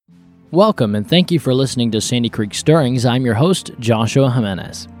Welcome, and thank you for listening to Sandy Creek Stirrings. I'm your host, Joshua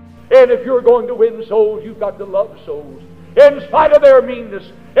Jimenez. And if you're going to win souls, you've got to love souls. In spite of their meanness,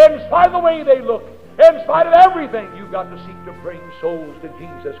 in spite of the way they look, in spite of everything, you've got to seek to bring souls to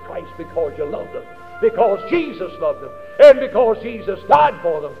Jesus Christ because you love them, because Jesus loved them, and because Jesus died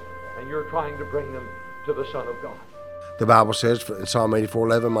for them, and you're trying to bring them to the Son of God. The Bible says in Psalm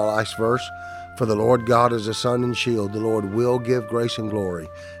 84:11, my last verse, "For the Lord God is a sun and shield. The Lord will give grace and glory.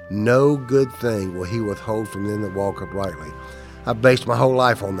 No good thing will he withhold from them that walk uprightly." I've based my whole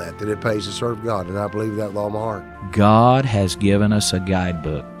life on that it pays to serve God, and I believe that with all my heart. God has given us a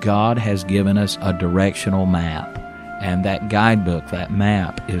guidebook. God has given us a directional map. And that guidebook, that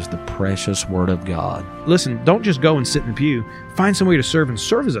map, is the precious Word of God. Listen, don't just go and sit in the pew. Find some way to serve and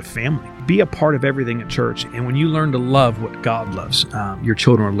serve as a family. Be a part of everything at church. And when you learn to love what God loves, your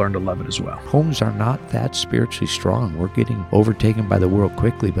children will learn to love it as well. Homes are not that spiritually strong. We're getting overtaken by the world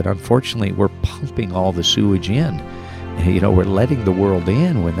quickly, but unfortunately, we're pumping all the sewage in. We're letting the world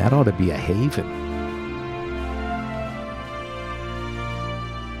in when that ought to be a haven.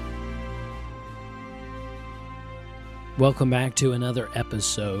 Welcome back to another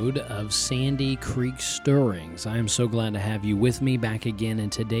episode of Sandy Creek Stirrings. I am so glad to have you with me back again in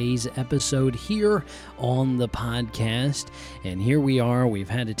today's episode here on the podcast. And here we are. We've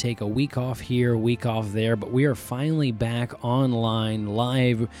had to take a week off here, a week off there, but we are finally back online,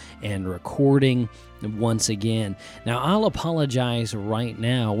 live and recording once again. Now, I'll apologize right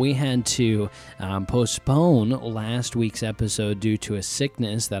now. We had to postpone last week's episode due to a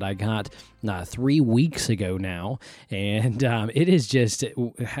sickness that I got 3 weeks ago now, and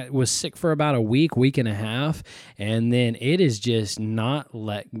was sick for about a week and a half, and then it is just not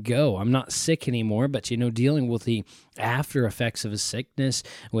let go. I'm not sick anymore, but dealing with the after effects of a sickness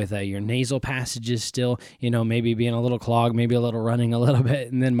with your nasal passages still, maybe being a little clogged, maybe a little running a little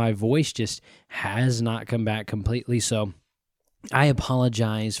bit, and then my voice just has not come back completely. So I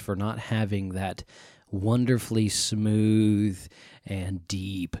apologize for not having that wonderfully smooth and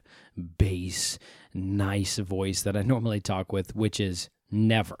deep bass, nice voice that I normally talk with, which is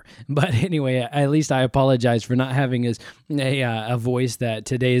never. But anyway, at least I apologize for not having a voice that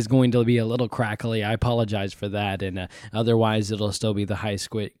today is going to be a little crackly. I apologize for that, and otherwise it'll still be the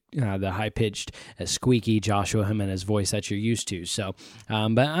high-pitched, squeaky Joshua Jimenez voice that you're used to. So,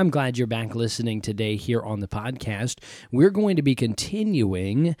 but I'm glad you're back listening today here on the podcast. We're going to be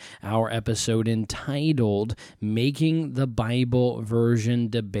continuing our episode entitled "Making the Bible Version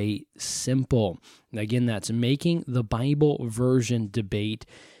Debate Simple." Again, that's Making the Bible Version Debate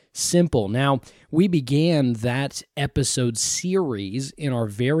Simple. Now, we began that episode series in our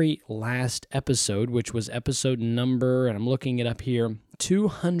very last episode, which was episode number, and I'm looking it up here,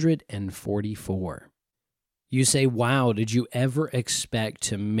 244. You say, wow, did you ever expect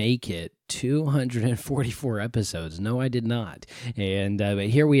to make it 244 episodes? No, I did not. And but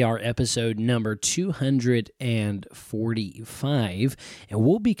here we are, episode number 245, and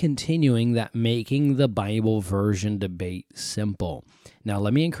we'll be continuing that Making the Bible Version Debate Simple. Now,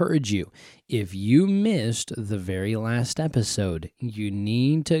 let me encourage you, if you missed the very last episode, you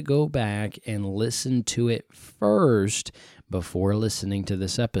need to go back and listen to it first before listening to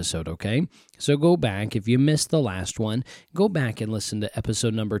this episode, okay? So go back. If you missed the last one, go back and listen to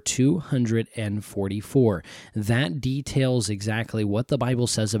episode number 244. That details exactly what the Bible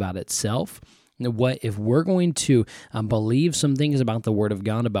says about itself. What if we're going to believe some things about the Word of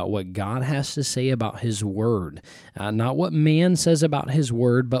God, about what God has to say about His Word, not what man says about His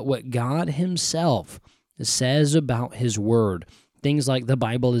Word, but what God Himself says about His Word. Things like the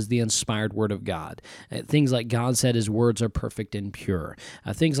Bible is the inspired Word of God. Things like God said His words are perfect and pure.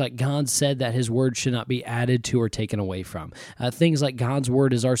 Things like God said that His word should not be added to or taken away from. Things like God's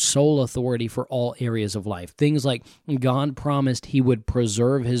Word is our sole authority for all areas of life. Things like God promised He would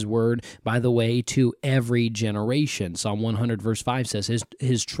preserve His Word, by the way, to every generation. Psalm 100 verse 5 says,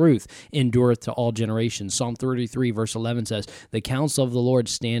 His truth endureth to all generations. Psalm 33 verse 11 says, the counsel of the Lord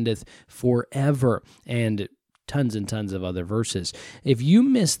standeth forever. And tons and tons of other verses. If you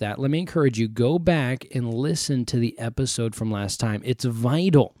missed that, let me encourage you, go back and listen to the episode from last time. It's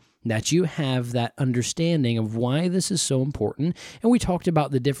vital that you have that understanding of why this is so important. And we talked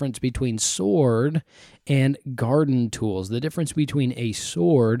about the difference between sword and garden tools, the difference between a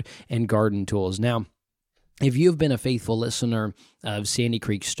sword and garden tools. Now, If you've been a faithful listener of Sandy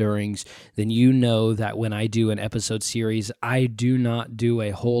Creek Stirrings, then you know that when I do an episode series, I do not do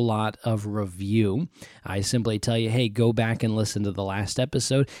a whole lot of review. I simply tell you, hey, go back and listen to the last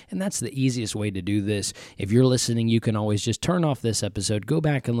episode, and that's the easiest way to do this. If you're listening, you can always just turn off this episode, go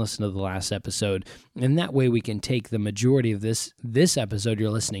back and listen to the last episode, and that way we can take the majority of this episode you're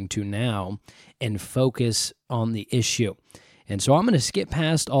listening to now and focus on the issue. And so I'm going to skip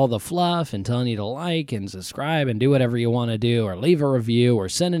past all the fluff and telling you to like and subscribe and do whatever you want to do, or leave a review or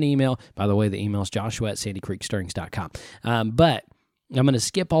send an email. By the way, the email is joshua@sandycreekstirrings.com. But I'm going to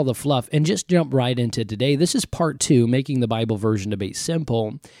skip all the fluff and just jump right into today. This is part 2, making the Bible version debate simple.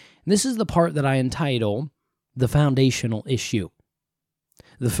 And this is the part that I entitle The Foundational Issue.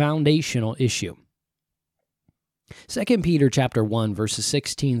 The Foundational Issue. 2 Peter chapter 1, verses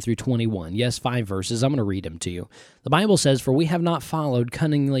 16 through 21. Yes, 5 verses. I'm going to read them to you. The Bible says, "For we have not followed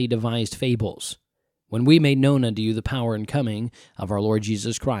cunningly devised fables, when we made known unto you the power and coming of our Lord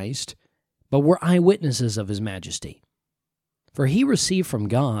Jesus Christ, but were eyewitnesses of his majesty. For he received from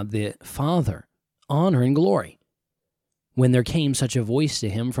God the Father honor and glory, when there came such a voice to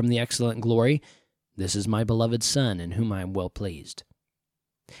him from the excellent glory, This is my beloved Son, in whom I am well pleased.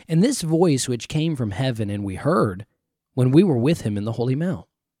 And this voice which came from heaven and we heard when we were with him in the Holy Mount.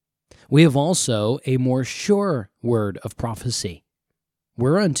 We have also a more sure word of prophecy,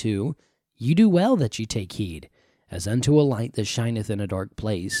 whereunto you do well that ye take heed, as unto a light that shineth in a dark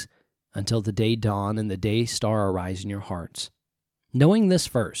place, until the day dawn and the day star arise in your hearts. Knowing this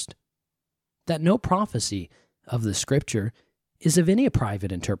first, that no prophecy of the Scripture is of any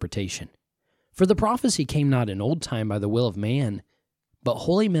private interpretation. For the prophecy came not in old time by the will of man, but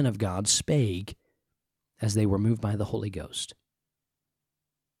holy men of God spake as they were moved by the Holy Ghost."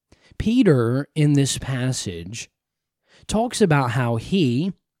 Peter, in this passage, talks about how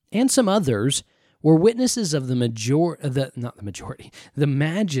he and some others were witnesses of the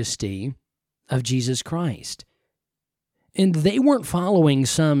majesty of Jesus Christ. And they weren't following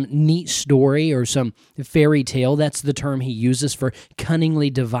some neat story or some fairy tale. That's the term he uses for cunningly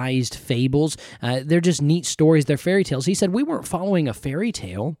devised fables. They're just neat stories. They're fairy tales. He said, we weren't following a fairy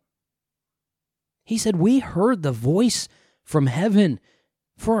tale. He said, we heard the voice from heaven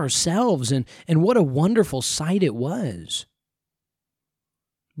for ourselves, and what a wonderful sight it was.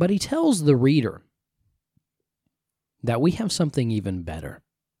 But he tells the reader that we have something even better.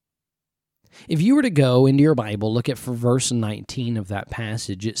 If you were to go into your Bible, look at for verse 19 of that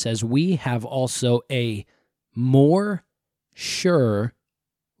passage, it says, we have also a more sure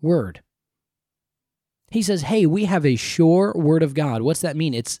word. He says, hey, we have a sure word of God. What's that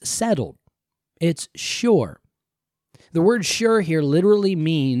mean? It's settled. It's sure. The word sure here literally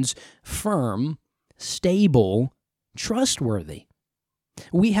means firm, stable, trustworthy.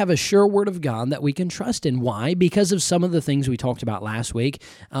 We have a sure word of God that we can trust in. Why? Because of some of the things we talked about last week,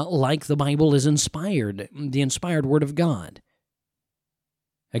 like the Bible is inspired, the inspired word of God.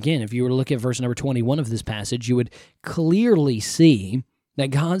 Again, if you were to look at verse number 21 of this passage, you would clearly see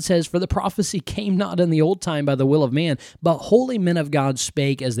that God says, for the prophecy came not in the old time by the will of man, but holy men of God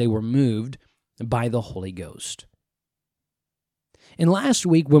spake as they were moved by the Holy Ghost. And last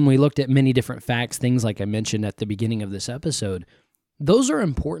week, when we looked at many different facts, things like I mentioned at the beginning of this episode, those are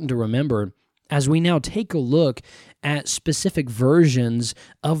important to remember as we now take a look at specific versions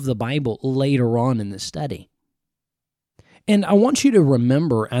of the Bible later on in the study. And I want you to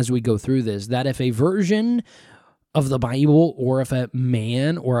remember as we go through this that if a version of the Bible, or if a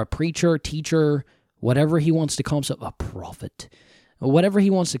man or a preacher, teacher, whatever he wants to call himself, a prophet, whatever he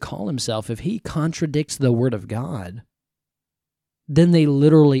wants to call himself, if he contradicts the Word of God, then they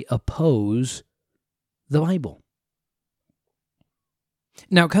literally oppose the Bible.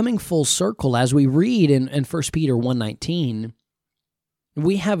 Now, coming full circle, as we read in 1 Peter 1:19,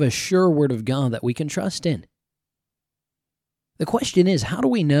 we have a sure word of God that we can trust in. The question is, how do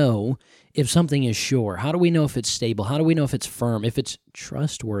we know if something is sure? How do we know if it's stable? How do we know if it's firm, if it's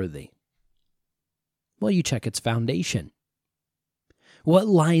trustworthy? Well, you check its foundation. What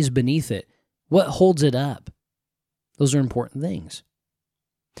lies beneath it? What holds it up? Those are important things.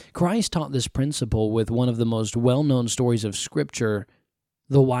 Christ taught this principle with one of the most well-known stories of Scripture,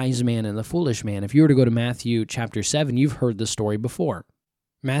 the wise man and the foolish man. If you were to go to Matthew chapter 7, you've heard this story before.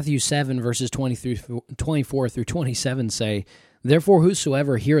 Matthew 7, verses 24 through 27 say, "Therefore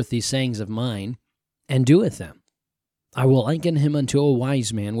whosoever heareth these sayings of mine, and doeth them, I will liken him unto a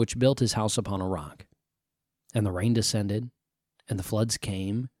wise man which built his house upon a rock. And the rain descended, and the floods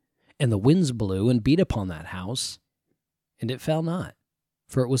came, and the winds blew and beat upon that house, and it fell not,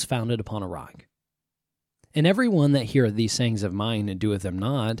 for it was founded upon a rock. And every one that heareth these sayings of mine and doeth them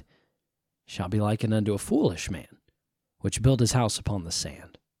not shall be likened unto a foolish man, which built his house upon the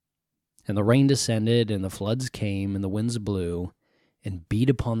sand. And the rain descended, and the floods came, and the winds blew, and beat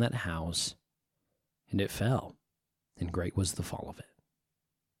upon that house, and it fell, and great was the fall of it.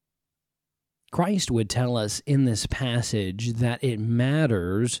 Christ would tell us in this passage that it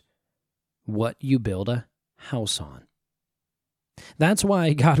matters what you build a house on. That's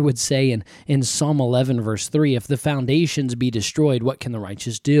why God would say in Psalm 11, verse 3, if the foundations be destroyed, what can the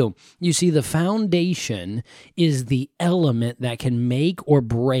righteous do? You see, the foundation is the element that can make or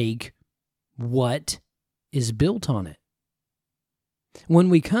break what is built on it. When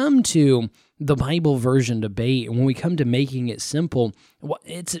we come to the Bible version debate, when we come to making it simple,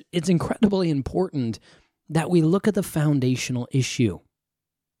 it's incredibly important that we look at the foundational issue.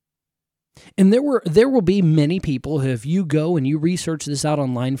 And there will be many people who, if you go and you research this out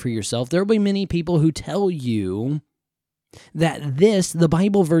online for yourself, there will be many people who tell you that the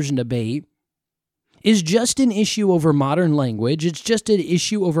Bible version debate, is just an issue over modern language. It's just an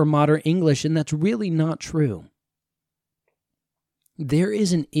issue over modern English, and that's really not true. There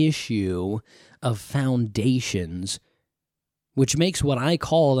is an issue of foundations, which makes what I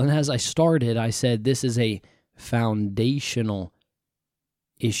called, and as I started, I said this is a foundational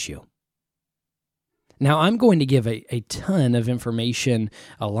issue. Now, I'm going to give a ton of information,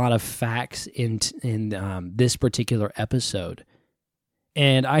 a lot of facts in this particular episode.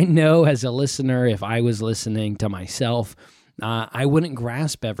 And I know as a listener, if I was listening to myself, I wouldn't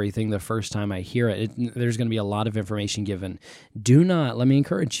grasp everything the first time I hear it. There's going to be a lot of information given. Let me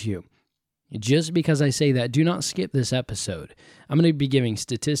encourage you, just because I say that, do not skip this episode. I'm going to be giving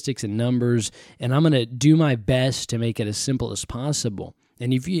statistics and numbers, and I'm going to do my best to make it as simple as possible.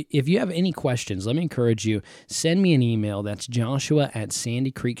 And if you have any questions, let me encourage you, send me an email. That's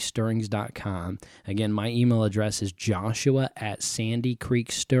joshua@sandycreekstirrings.com. Again, my email address is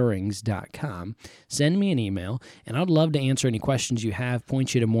joshua@sandycreekstirrings.com. Send me an email, and I'd love to answer any questions you have,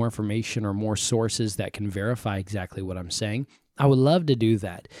 point you to more information or more sources that can verify exactly what I'm saying. I would love to do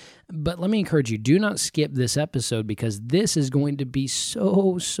that. But let me encourage you, do not skip this episode, because this is going to be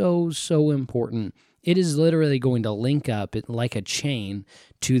so, so, so important. It is literally going to link up like a chain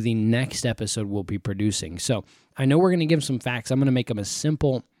to the next episode we'll be producing. So I know we're going to give some facts. I'm going to make them as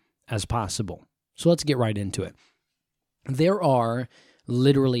simple as possible. So let's get right into it. There are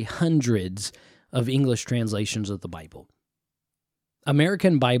literally hundreds of English translations of the Bible.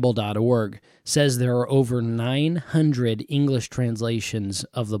 AmericanBible.org says there are over 900 English translations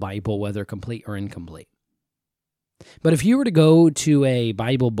of the Bible, whether complete or incomplete. But if you were to go to a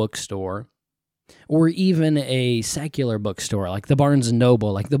Bible bookstore, or even a secular bookstore like the Barnes &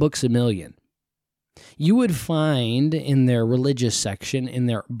 Noble, like the Books A Million, you would find in their religious section, in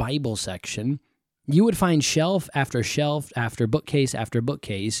their Bible section, you would find shelf after bookcase after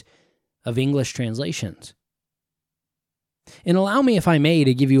bookcase of English translations. And allow me, if I may,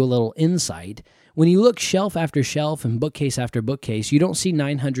 to give you a little insight. When you look shelf after shelf and bookcase after bookcase, you don't see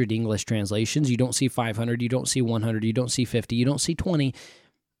 900 English translations, you don't see 500, you don't see 100, you don't see 50, you don't see 20,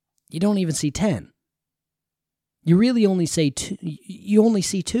 you don't even see 10. You really only see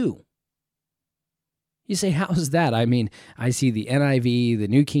two. You say, how is that? I mean, I see the NIV, the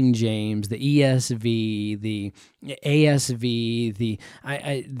New King James, the ESV, the ASV, the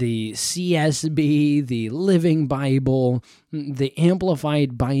CSB, the Living Bible, the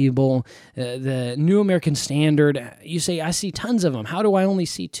Amplified Bible, the New American Standard. You say, I see tons of them. How do I only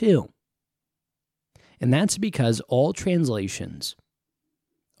see two? And that's because all translations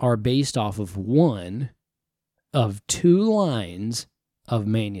are based off of one of two lines of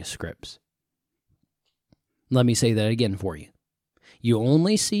manuscripts. Let me say that again for you. You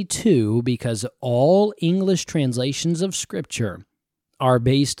only see two because all English translations of Scripture are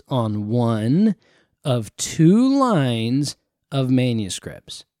based on one of two lines of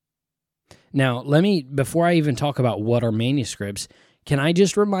manuscripts. Now, before I even talk about what are manuscripts, can I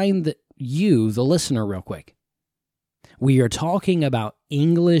just remind you, the listener, real quick? We are talking about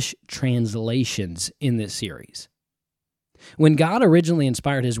English translations in this series. When God originally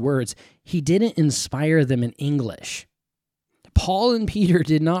inspired his words, he didn't inspire them in English. Paul and Peter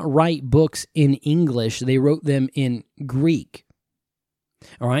did not write books in English. They wrote them in Greek.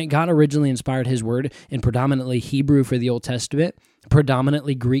 All right, God originally inspired his word in predominantly Hebrew for the Old Testament,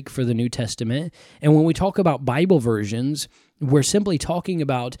 predominantly Greek for the New Testament. And when we talk about Bible versions, we're simply talking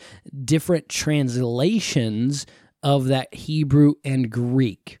about different translations of that Hebrew and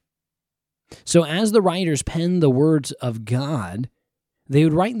Greek. So as the writers penned the words of God, they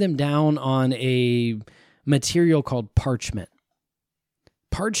would write them down on a material called parchment.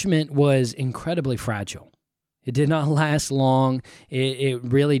 Parchment was incredibly fragile. It did not last long. It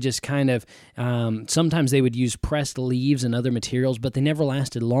really just kind of, sometimes they would use pressed leaves and other materials, but they never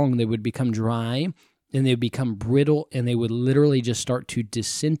lasted long. They would become dry, and they would become brittle, and they would literally just start to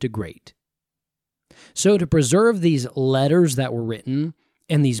disintegrate. So to preserve these letters that were written,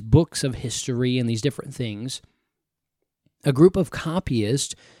 and these books of history and these different things, a group of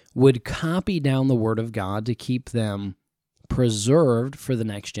copyists would copy down the Word of God to keep them preserved for the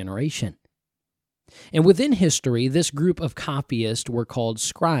next generation. And within history, this group of copyists were called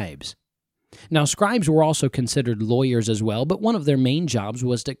scribes. Now, scribes were also considered lawyers as well, but one of their main jobs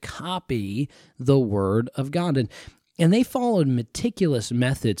was to copy the Word of God. And they followed meticulous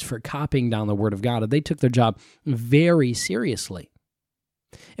methods for copying down the Word of God. And they took their job very seriously.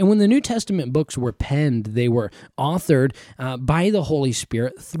 And when the New Testament books were penned, they were authored by the Holy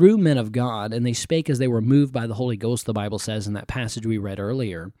Spirit through men of God, and they spake as they were moved by the Holy Ghost, the Bible says in that passage we read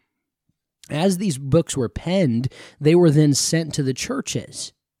earlier. As these books were penned, they were then sent to the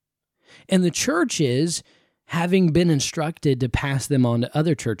churches. And the churches, having been instructed to pass them on to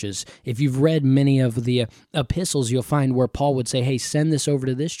other churches, if you've read many of the epistles, you'll find where Paul would say, hey, send this over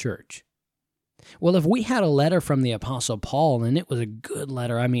to this church. Well, if we had a letter from the Apostle Paul, and it was a good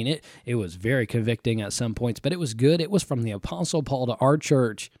letter, I mean, it was very convicting at some points, but it was good. It was from the Apostle Paul to our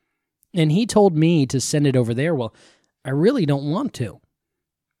church, and he told me to send it over there. Well, I really don't want to.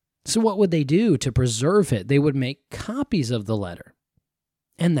 So what would they do to preserve it? They would make copies of the letter,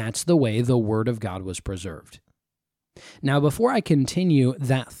 and that's the way the Word of God was preserved. Now, before I continue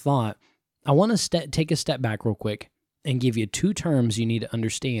that thought, I want to take a step back real quick and give you two terms you need to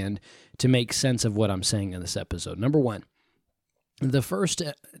understand to make sense of what I'm saying in this episode. Number one, the first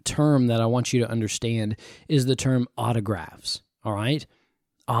term that I want you to understand is the term autographs, all right?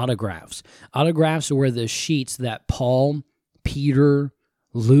 Autographs. Autographs were the sheets that Paul, Peter,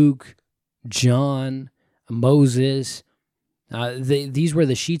 Luke, John, Moses, these were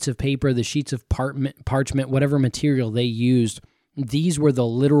the sheets of paper, the sheets of parchment, whatever material they used. These were the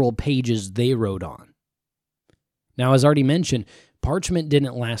literal pages they wrote on. Now, as already mentioned, parchment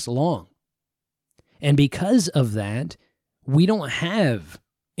didn't last long. And because of that, we don't have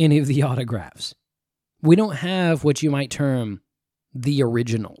any of the autographs. We don't have what you might term the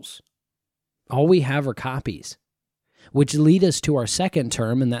originals. All we have are copies, which lead us to our second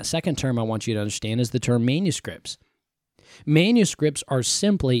term, and that second term I want you to understand is the term manuscripts. Manuscripts are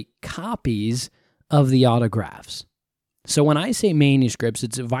simply copies of the autographs. So when I say manuscripts,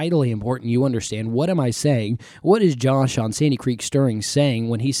 it's vitally important you understand what am I saying? What is Josh on Sandy Creek Stirring saying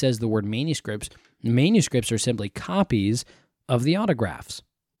when he says the word manuscripts? Manuscripts are simply copies of the autographs.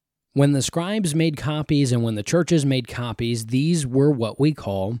 When the scribes made copies and when the churches made copies, these were what we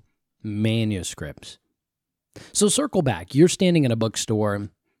call manuscripts. So circle back. You're standing in a bookstore.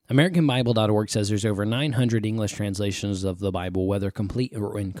 AmericanBible.org says there's over 900 English translations of the Bible, whether complete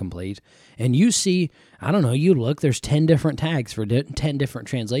or incomplete. And you see, I don't know, you look, there's 10 different tags for 10 different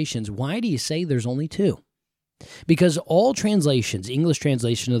translations. Why do you say there's only 2? Because all translations, English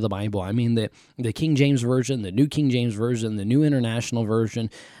translation of the Bible, I mean the King James Version, the New King James Version, the New International Version,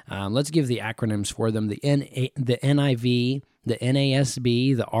 let's give the acronyms for them, the NIV, the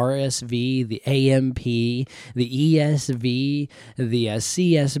NASB, the RSV, the AMP, the ESV, the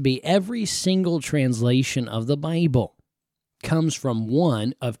CSB, every single translation of the Bible comes from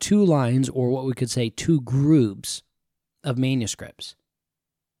one of 2 lines, or what we could say 2 groups of manuscripts.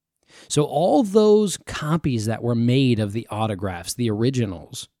 So all those copies that were made of the autographs, the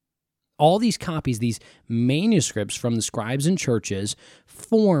originals, all these copies, these manuscripts from the scribes and churches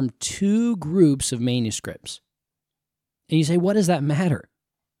form 2 groups of manuscripts. And you say, what does that matter?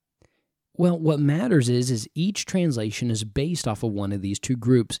 Well, what matters is each translation is based off of one of these 2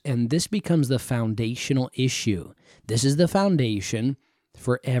 groups, and this becomes the foundational issue. This is the foundation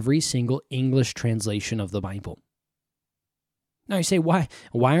for every single English translation of the Bible. Now you say, why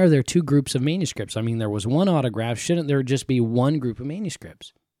are there 2 groups of manuscripts? I mean, there was one autograph. Shouldn't there just be one group of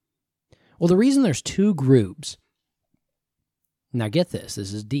manuscripts? Well, the reason there's 2 groups, now get this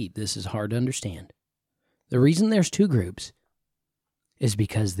is deep, this is hard to understand. The reason there's 2 groups is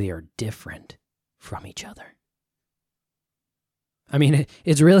because they are different from each other. I mean,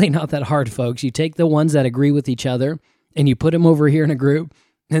 it's really not that hard, folks. You take the ones that agree with each other and you put them over here in a group,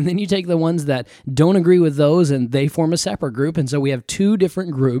 and then you take the ones that don't agree with those and they form a separate group, and so we have 2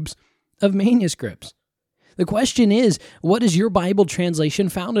 different groups of manuscripts. The question is, what is your Bible translation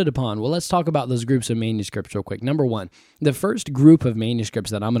founded upon? Well, let's talk about those groups of manuscripts real quick. Number 1, the first group of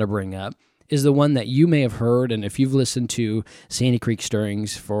manuscripts that I'm going to bring up is the one that you may have heard, and if you've listened to Sandy Creek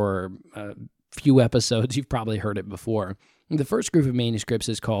Stirrings for a few episodes, you've probably heard it before. The first group of manuscripts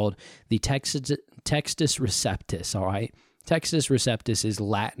is called the Textus Receptus, all right? Textus Receptus is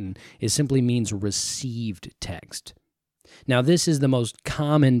Latin. It simply means received text. Now, this is the most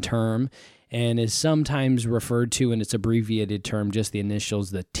common term and is sometimes referred to in its abbreviated term, just the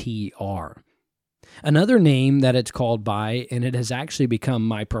initials, the TR. Another name that it's called by, and it has actually become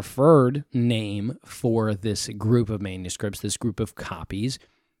my preferred name for this group of manuscripts, this group of copies,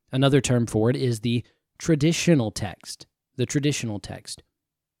 another term for it is the traditional text. The traditional text.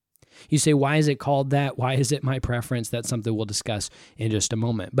 You say, why is it called that? Why is it my preference? That's something we'll discuss in just a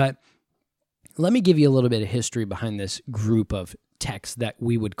moment. But let me give you a little bit of history behind this group of texts that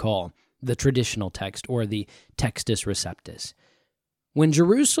we would call the traditional text or the Textus Receptus. When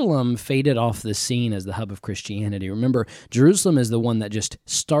Jerusalem faded off the scene as the hub of Christianity, remember, Jerusalem is the one that just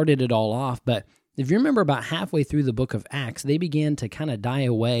started it all off, but if you remember about halfway through the book of Acts, they began to kind of die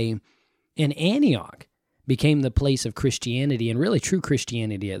away, and Antioch became the place of Christianity, and really true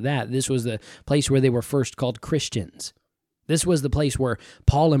Christianity at that. This was the place where they were first called Christians. This was the place where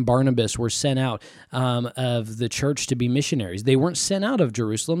Paul and Barnabas were sent out of the church to be missionaries. They weren't sent out of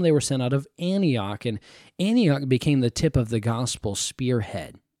Jerusalem, they were sent out of Antioch, and Antioch became the tip of the gospel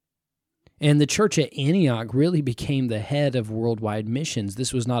spearhead. And the church at Antioch really became the head of worldwide missions.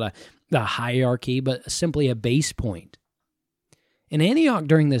 This was not a hierarchy, but simply a base point. And Antioch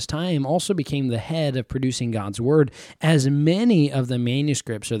during this time also became the head of producing God's Word, as many of the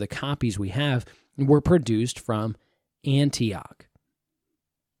manuscripts or the copies we have were produced from Antioch.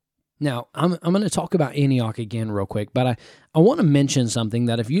 Now, I'm going to talk about Antioch again real quick, but I want to mention something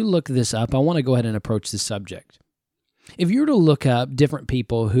that if you look this up, I want to go ahead and approach this subject. If you were to look up different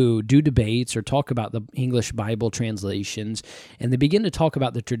people who do debates or talk about the English Bible translations, and they begin to talk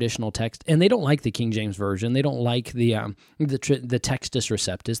about the traditional text, and they don't like the King James Version, they don't like the Textus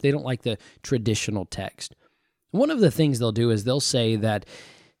Receptus, they don't like the traditional text. One of the things they'll do is they'll say that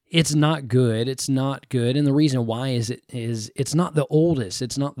it's not good, and the reason why is it's not the oldest,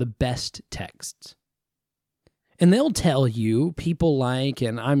 it's not the best texts. And they'll tell you, people like,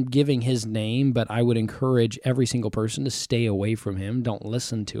 and I'm giving his name, but I would encourage every single person to stay away from him. Don't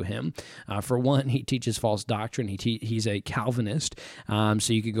listen to him. For one, he teaches false doctrine. He's a Calvinist.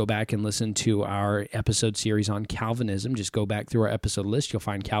 So you could go back and listen to our episode series on Calvinism. Just go back through our episode list. You'll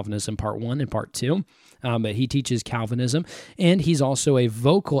find Calvinism Part 1 and Part 2. But he teaches Calvinism, and he's also a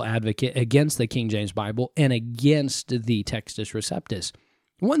vocal advocate against the King James Bible and against the Textus Receptus.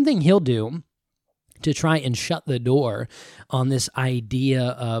 One thing he'll do to try and shut the door on this idea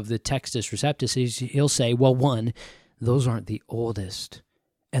of the Textus Receptus is he'll say, well, one, those aren't the oldest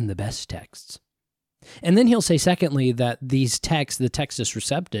and the best texts. And then he'll say, secondly, that these texts, the Textus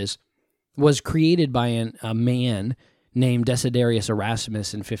Receptus, was created by a man named Desiderius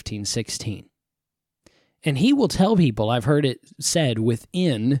Erasmus in 1516. And he will tell people, I've heard it said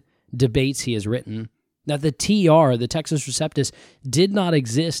within debates he has written, that the TR, the Textus Receptus, did not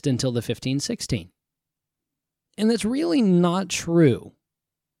exist until the 1516. And that's really not true.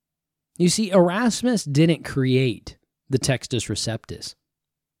 You see, Erasmus didn't create the Textus Receptus.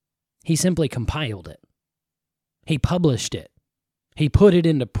 He simply compiled it. He published it. He put it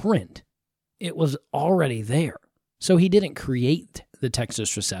into print. It was already there. So he didn't create the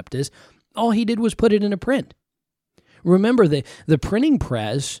Textus Receptus. All he did was put it into print. Remember, the printing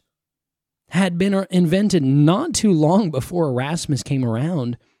press had been invented not too long before Erasmus came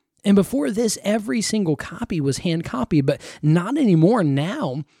around. And before this, every single copy was hand copied, but not anymore.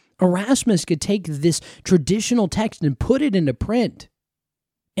 Now, Erasmus could take this traditional text and put it into print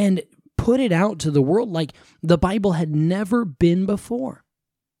and put it out to the world like the Bible had never been before.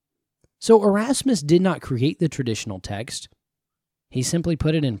 So Erasmus did not create the traditional text. He simply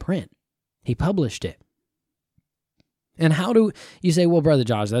put it in print. He published it. And how do you say, well, Brother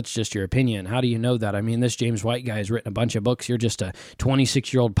Josh, that's just your opinion. How do you know that? I mean, this James White guy has written a bunch of books. You're just a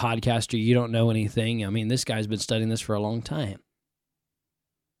 26-year-old podcaster. You don't know anything. I mean, this guy's been studying this for a long time.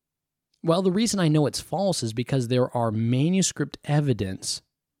 Well, the reason I know it's false is because there are manuscript evidence.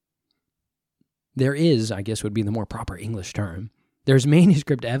 There is, I guess would be the more proper English term. There's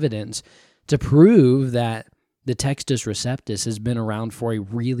manuscript evidence to prove that the Textus Receptus has been around for a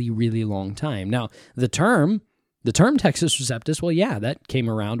really, really long time. Now, the term Textus Receptus, well, yeah, that came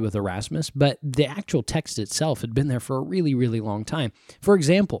around with Erasmus, but the actual text itself had been there for a really, really long time. For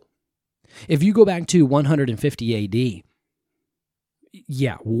example, if you go back to 150 AD,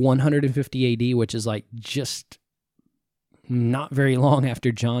 150 AD, which is like just not very long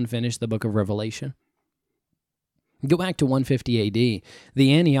after John finished the book of Revelation. Go back to 150 AD. The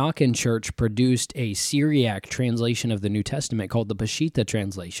Antiochian church produced a Syriac translation of the New Testament called the Peshitta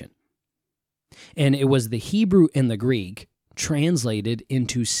translation. And it was the Hebrew and the Greek translated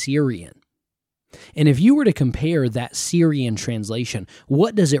into Syrian. And if you were to compare that Syrian translation,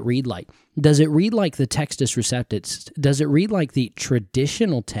 what does it read like? Does it read like the Textus Receptus? Does it read like the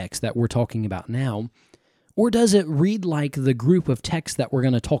traditional text that we're talking about now? Or does it read like the group of texts that we're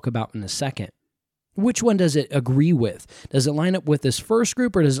going to talk about in a second? Which one does it agree with? Does it line up with this first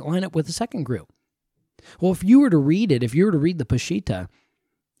group or does it line up with the second group? Well, if you were to read it, if you were to read the Peshitta,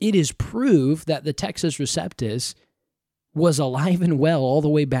 it is proof that the Textus Receptus was alive and well all the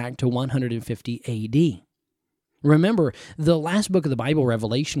way back to 150 A.D. Remember, the last book of the Bible,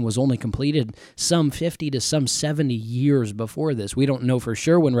 Revelation, was only completed some 50 to some 70 years before this. We don't know for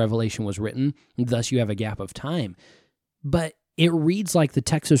sure when Revelation was written, thus you have a gap of time. But it reads like the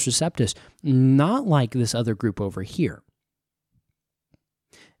Textus Receptus, not like this other group over here.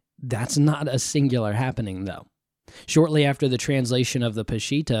 That's not a singular happening, though. Shortly after the translation of the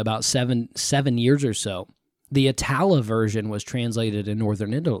Peshitta, about seven years or so, the Itala version was translated in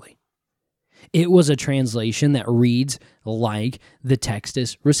northern Italy. It was a translation that reads like the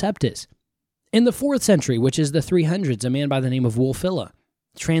Textus Receptus. In the 4th century, which is the 300s, a man by the name of Wulfila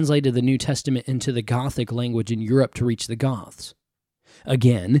translated the New Testament into the Gothic language in Europe to reach the Goths.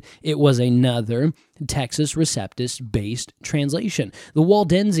 Again, it was another Textus Receptus-based translation. The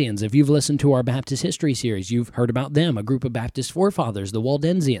Waldensians, if you've listened to our Baptist history series, you've heard about them, a group of Baptist forefathers, the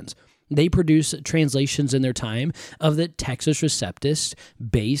Waldensians. They produced translations in their time of the Textus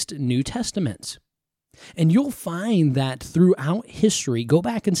Receptus-based New Testaments. And you'll find that throughout history, go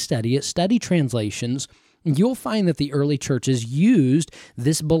back and study it, study translations, you'll find that the early churches used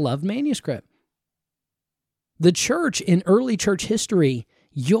this beloved manuscript. The church in early church history,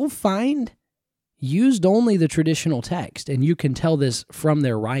 you'll find used only the traditional text, and you can tell this from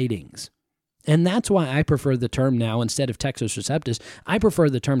their writings. And that's why I prefer the term now, instead of Textus Receptus, I prefer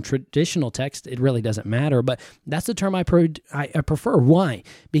the term traditional text. It really doesn't matter, but that's the term I prefer. Why?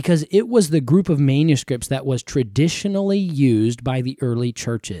 Because it was the group of manuscripts that was traditionally used by the early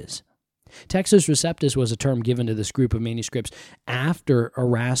churches. Textus Receptus was a term given to this group of manuscripts after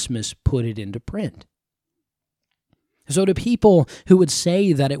Erasmus put it into print. So to people who would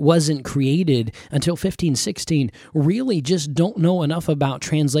say that it wasn't created until 1516 really just don't know enough about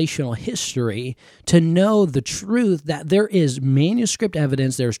translational history to know the truth that there is manuscript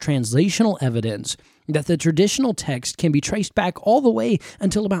evidence, there's translational evidence, that the traditional text can be traced back all the way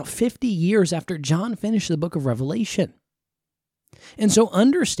until about 50 years after John finished the book of Revelation. And so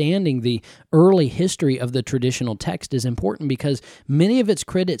understanding the early history of the traditional text is important because many of its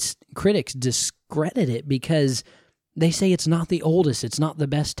critics discredit it because they say it's not the oldest, it's not the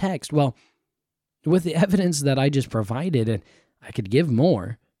best text. Well, with the evidence that I just provided, and I could give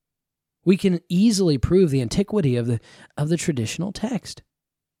more, we can easily prove the antiquity of the traditional text.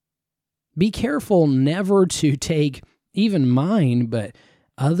 Be careful never to take even mine, but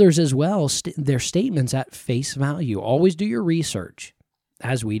others as well, their statements at face value. Always do your research,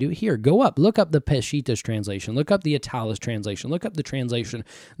 as we do here. Go up, look up the Peshitta's translation, look up the Itala's translation, look up the translation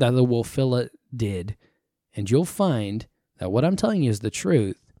that the Wulfila did, and you'll find that what I'm telling you is the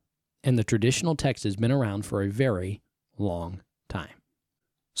truth, and the traditional text has been around for a very long time.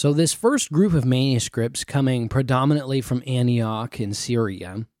 So this first group of manuscripts coming predominantly from Antioch in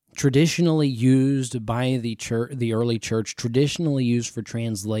Syria, traditionally used by the early church, traditionally used for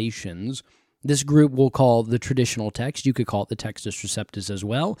translations, this group we'll call the traditional text. You could call it the Textus Receptus as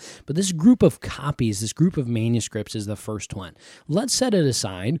well. But this group of copies, this group of manuscripts is the first one. Let's set it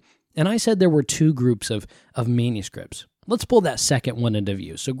aside. And I said there were two groups of manuscripts. Let's pull that second one into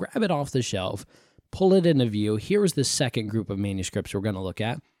view. So grab it off the shelf, pull it into view. Here's the second group of manuscripts we're going to look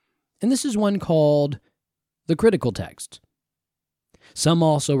at. And this is one called the critical text. Some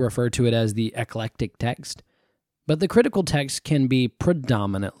also refer to it as the eclectic text. But the critical text can be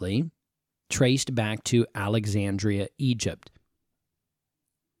predominantly traced back to Alexandria, Egypt.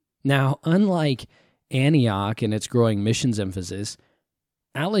 Now, unlike Antioch and its growing missions emphasis,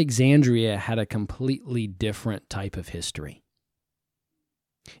 Alexandria had a completely different type of history.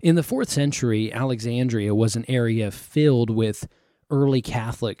 In the 4th century, Alexandria was an area filled with early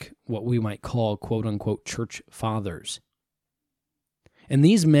Catholic, what we might call, quote-unquote, church fathers. And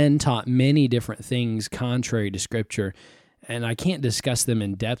these men taught many different things contrary to Scripture, and I can't discuss them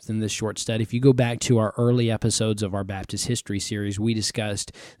in depth in this short study. If you go back to our early episodes of our Baptist history series, we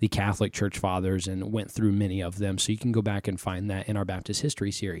discussed the Catholic Church Fathers and went through many of them, so you can go back and find that in our Baptist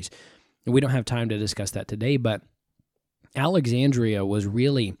history series. And we don't have time to discuss that today, but Alexandria was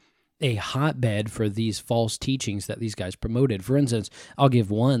really a hotbed for these false teachings that these guys promoted. For instance, I'll give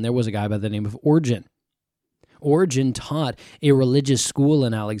one. There was a guy by the name of Origen. Origen taught a religious school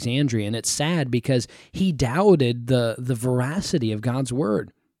in Alexandria, and it's sad because he doubted the veracity of God's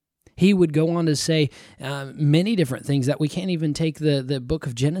word. He would go on to say many different things that we can't even take the book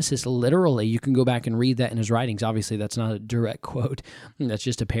of Genesis literally. You can go back and read that in his writings. Obviously, that's not a direct quote. That's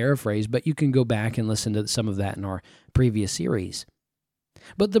just a paraphrase, but you can go back and listen to some of that in our previous series.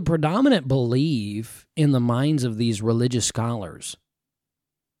 But the predominant belief in the minds of these religious scholars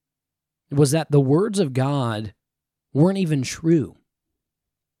was that the words of God weren't even true.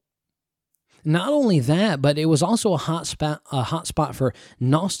 Not only that, but it was also a hot spot for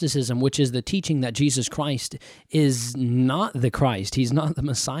Gnosticism, which is the teaching that Jesus Christ is not the Christ. He's not the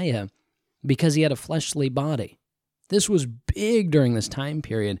Messiah because he had a fleshly body. This was big during this time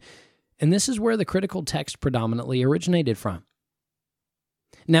period, and this is where the critical text predominantly originated from.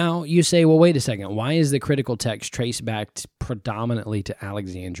 Now, you say, well, wait a second. Why is the critical text traced back predominantly to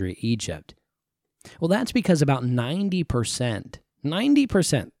Alexandria, Egypt? Well, that's because about 90%,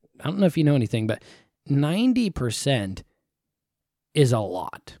 I don't know if you know anything, but 90% is a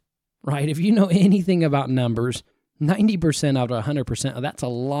lot, right? If you know anything about numbers, 90% out of 100%, that's a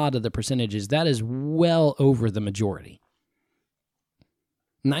lot of the percentages. That is well over the majority.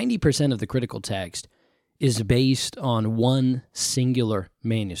 90% of the critical text is based on one singular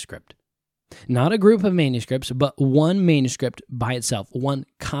manuscript. Not a group of manuscripts, but one manuscript by itself, one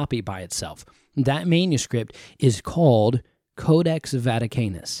copy by itself. That manuscript is called Codex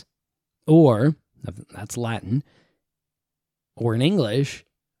Vaticanus, or, that's Latin, or in English,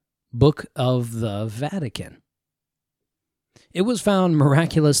 Book of the Vatican. It was found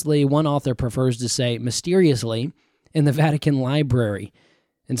miraculously, one author prefers to say mysteriously, in the Vatican Library.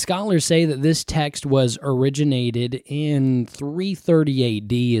 And scholars say that this text was originated in 330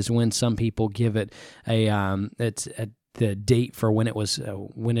 AD is when some people give it the date for when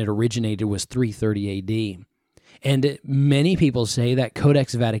it originated was 330 AD. And many people say that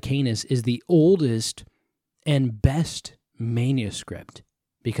Codex Vaticanus is the oldest and best manuscript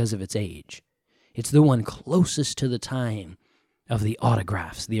because of its age. It's the one closest to the time of the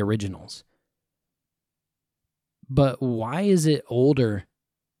autographs, the originals. But why is it older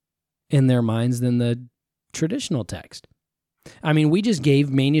in their minds than the traditional text? I mean, we just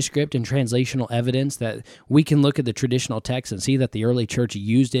gave manuscript and translational evidence that we can look at the traditional text and see that the early church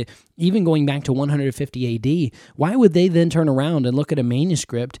used it, even going back to 150 AD. Why would they then turn around and look at a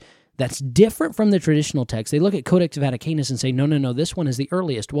manuscript that's different from the traditional text? They look at Codex Vaticanus and say, no, this one is the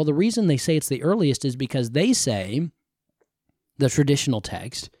earliest. Well, the reason they say it's the earliest is because they say the traditional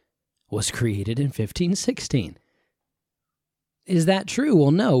text was created in 1516. Is that true? Well,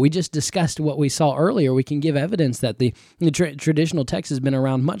 no. We just discussed what we saw earlier. We can give evidence that the traditional text has been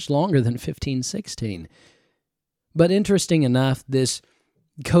around much longer than 1516. But interesting enough, this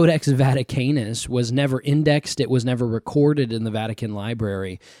Codex Vaticanus was never indexed. It was never recorded in the Vatican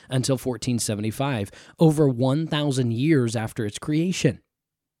Library until 1475, over 1,000 years after its creation.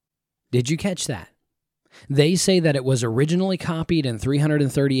 Did you catch that? They say that it was originally copied in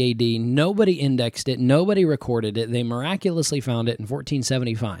 330 AD. Nobody indexed it. Nobody recorded it. They miraculously found it in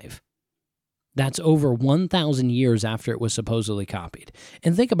 1475. That's over 1,000 years after it was supposedly copied.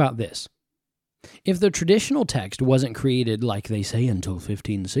 And think about this. If the traditional text wasn't created, like they say, until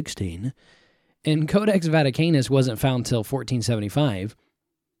 1516, and Codex Vaticanus wasn't found till 1475,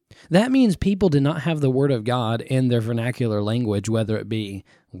 that means people did not have the Word of God in their vernacular language, whether it be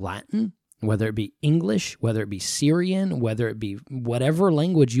Latin, whether it be English, whether it be Syrian, whether it be whatever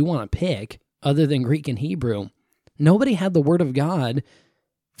language you want to pick other than Greek and Hebrew. Nobody had the Word of God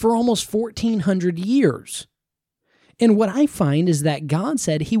for almost 1,400 years. And what I find is that God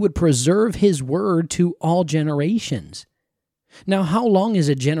said he would preserve his word to all generations. Now, how long is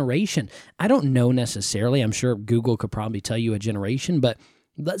a generation? I don't know necessarily. I'm sure Google could probably tell you a generation, but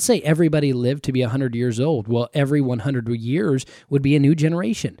let's say everybody lived to be 100 years old. Well, every 100 years would be a new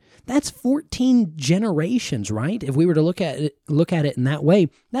generation. That's 14 generations, right? If we were to look at it in that way,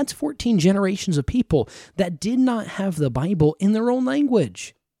 that's 14 generations of people that did not have the Bible in their own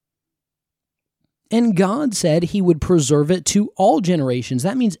language. And God said he would preserve it to all generations.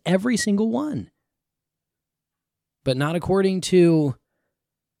 That means every single one. But not according to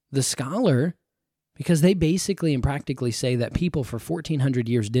the scholar, because they basically and practically say that people for 1,400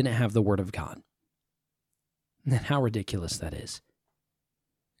 years didn't have the Word of God. And how ridiculous that is.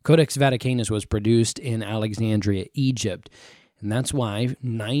 Codex Vaticanus was produced in Alexandria, Egypt, and that's why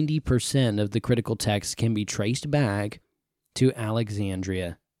 90% of the critical text can be traced back to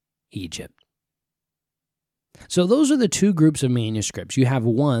Alexandria, Egypt. So those are the two groups of manuscripts. You have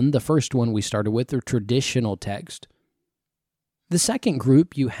one, the first one we started with, the traditional text. The second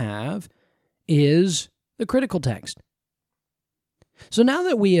group you have is the critical text. So now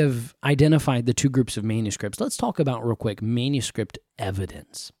that we have identified the two groups of manuscripts, let's talk about real quick manuscript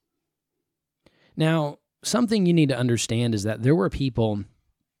evidence. Now, something you need to understand is that there were people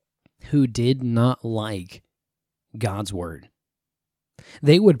who did not like God's word.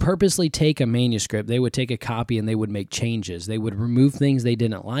 They would purposely take a manuscript, they would take a copy, and they would make changes. They would remove things they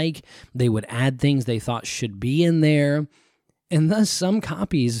didn't like, they would add things they thought should be in there, and thus some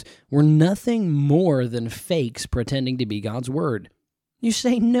copies were nothing more than fakes pretending to be God's word. You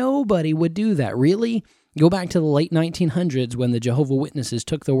say nobody would do that, really? Go back to the late 1900s when the Jehovah's Witnesses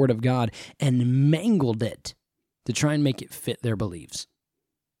took the word of God and mangled it to try and make it fit their beliefs.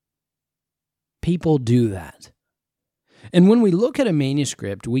 People do that. And when we look at a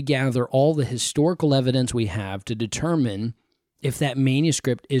manuscript, we gather all the historical evidence we have to determine if that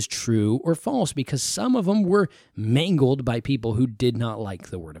manuscript is true or false, because some of them were mangled by people who did not like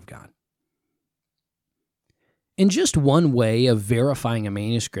the Word of God. And just one way of verifying a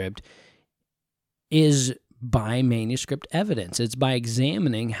manuscript is by manuscript evidence. It's by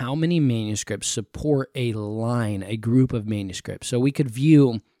examining how many manuscripts support a line, a group of manuscripts. So we could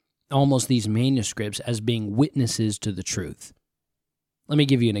view almost these manuscripts as being witnesses to the truth. Let me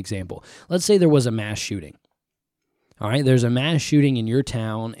give you an example. Let's say there was a mass shooting. All right, there's a mass shooting in your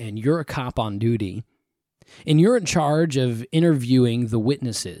town, and you're a cop on duty, and you're in charge of interviewing the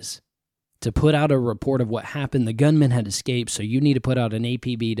witnesses to put out a report of what happened. The gunman had escaped, so you need to put out an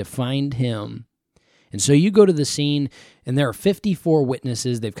APB to find him. And so you go to the scene, and there are 54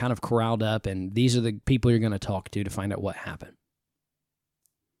 witnesses. They've kind of corralled up, and these are the people you're going to talk to find out what happened.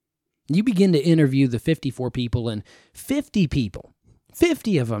 You begin to interview the 54 people, and 50 people,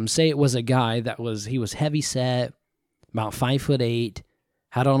 50 of them say it was a guy he was heavy set, about 5'8",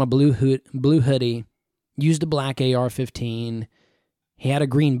 had on a blue hoodie, used a black AR-15, he had a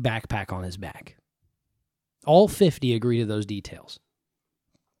green backpack on his back. All 50 agree to those details.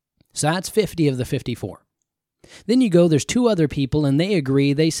 So that's 50 of the 54. Then you go, there's two other people, and they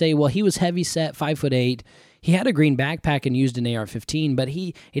agree. They say, well, he was heavy set, 5'8". He had a green backpack and used an AR-15, but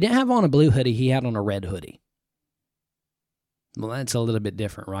he didn't have on a blue hoodie. He had on a red hoodie. Well, that's a little bit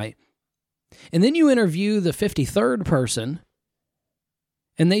different, right? And then you interview the 53rd person,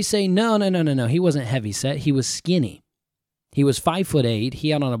 and they say, no. He wasn't heavy set. He was skinny. He was 5'8". He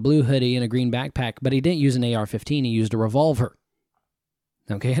had on a blue hoodie and a green backpack, but he didn't use an AR-15. He used a revolver.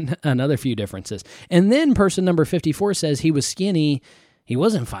 Okay, another few differences. And then person number 54 says he was skinny. He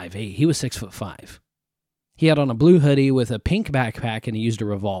wasn't 5'8". He was 6'5". He had on a blue hoodie with a pink backpack, and he used a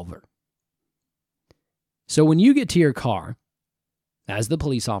revolver. So when you get to your car, as the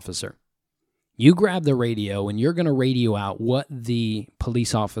police officer, you grab the radio, and you're going to radio out what the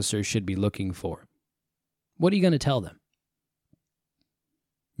police officer should be looking for. What are you going to tell them?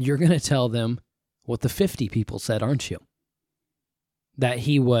 You're going to tell them what the 50 people said, aren't you? That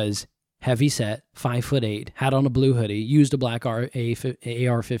he was heavy set, 5'8", had on a blue hoodie, used a black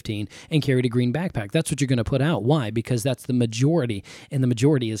AR-15, and carried a green backpack. That's what you're going to put out. Why? Because that's the majority, and the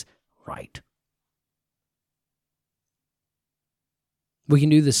majority is right. We can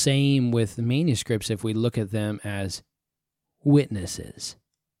do the same with the manuscripts if we look at them as witnesses.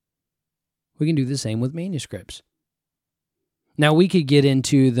 We can do the same with manuscripts. Now, we could get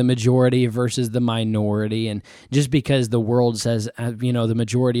into the majority versus the minority, and just because the world says, the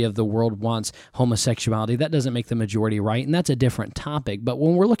majority of the world wants homosexuality, that doesn't make the majority right, and that's a different topic. But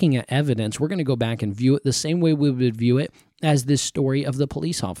when we're looking at evidence, we're going to go back and view it the same way we would view it as this story of the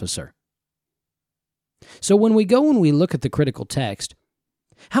police officer. So when we go and we look at the critical text,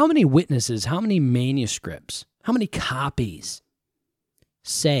 how many witnesses, how many manuscripts, how many copies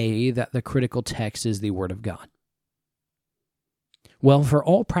say that the critical text is the Word of God? Well, for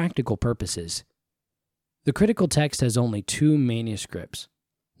all practical purposes, the critical text has only two manuscripts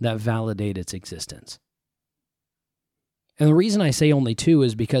that validate its existence. And the reason I say only two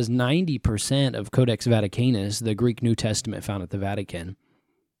is because 90% of Codex Vaticanus, the Greek New Testament found at the Vatican,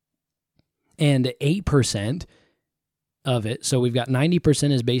 and 8% of it, so we've got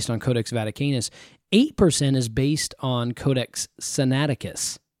 90% is based on Codex Vaticanus, 8% is based on Codex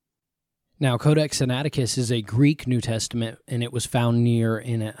Sinaticus. Now, Codex Sinaticus is a Greek New Testament, and it was found near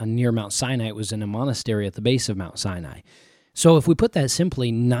Mount Sinai. It was in a monastery at the base of Mount Sinai. So if we put that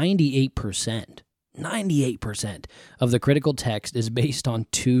simply, 98% of the critical text is based on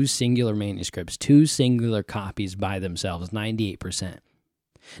two singular manuscripts, two singular copies by themselves, 98%.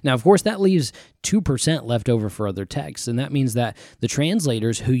 Now, of course, that leaves 2% left over for other texts, and that means that the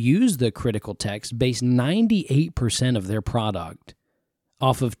translators who use the critical text base 98% of their product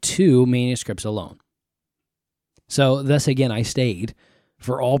off of two manuscripts alone. So thus again, I stayed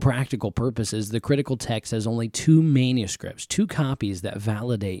For all practical purposes, the critical text has only 2 manuscripts, 2 copies that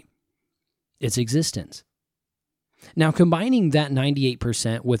validate its existence. Now, combining that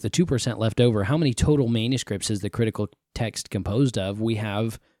 98% with the 2% left over, how many total manuscripts is the critical text composed of? We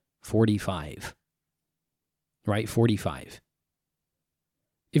have 45. Right? 45.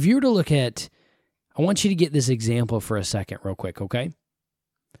 If you were to look at, I want you to get this example for a second real quick, okay?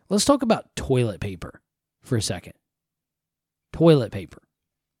 Let's talk about toilet paper for a second. Toilet paper.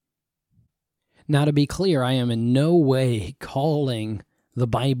 Now, to be clear, I am in no way calling the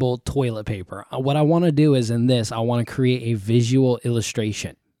Bible toilet paper. What I want to do is in this, I want to create a visual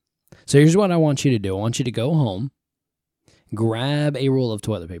illustration. So here's what I want you to do. I want you to go home, grab a roll of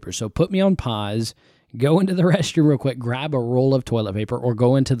toilet paper. So put me on pause, go into the restroom real quick, grab a roll of toilet paper, or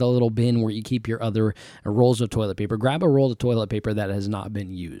go into the little bin where you keep your other rolls of toilet paper. Grab a roll of toilet paper that has not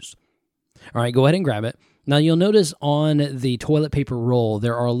been used. All right, go ahead and grab it. Now, you'll notice on the toilet paper roll,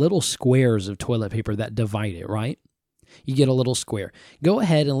 there are little squares of toilet paper that divide it, right? You get a little square. Go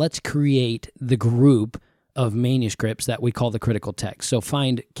ahead and let's create the group of manuscripts that we call the critical text. So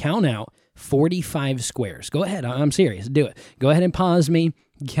count out 45 squares. Go ahead. I'm serious. Do it. Go ahead and pause me.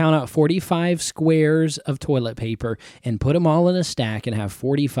 Count out 45 squares of toilet paper and put them all in a stack and have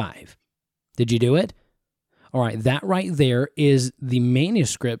 45. Did you do it? All right, that right there is the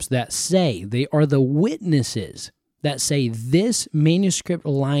manuscripts that say, they are the witnesses that say this manuscript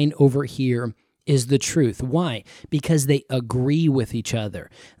line over here is the truth. Why? Because they agree with each other.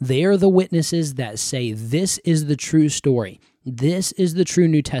 They are the witnesses that say this is the true story. This is the true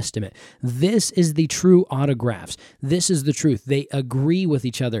New Testament. This is the true autographs. This is the truth. They agree with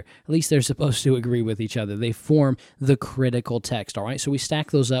each other. At least they're supposed to agree with each other. They form the critical text, all right? So we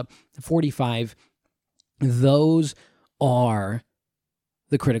stack those up, 45. Those are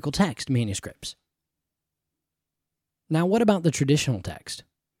the critical text manuscripts. Now, what about the traditional text?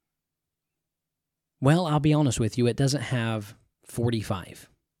 Well, I'll be honest with you, it doesn't have 45.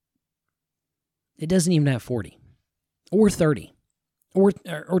 It doesn't even have 40, or 30, or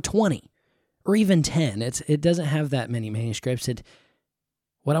 20, or even 10. It doesn't have that many manuscripts.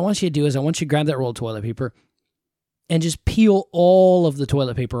 What I want you to do is I want you to grab that roll of toilet paper and just peel all of the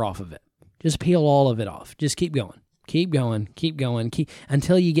toilet paper off of it. Just peel all of it off. Just keep going. Keep going. Keep going.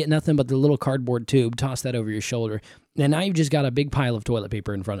 Until you get nothing but the little cardboard tube. Toss that over your shoulder. And now you've just got a big pile of toilet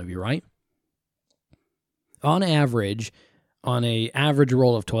paper in front of you, right? On average, on an average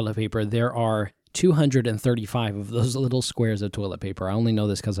roll of toilet paper, there are 235 of those little squares of toilet paper. I only know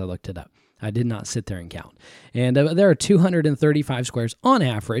this because I looked it up. I did not sit there and count. And there are 235 squares on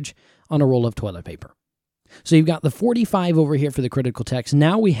average on a roll of toilet paper. So you've got the 45 over here for the critical text.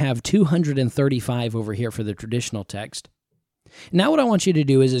 Now we have 235 over here for the traditional text. Now what I want you to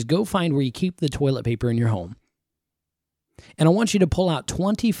do is go find where you keep the toilet paper in your home. And I want you to pull out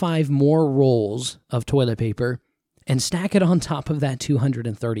 25 more rolls of toilet paper and stack it on top of that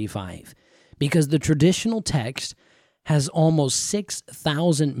 235. Because the traditional text has almost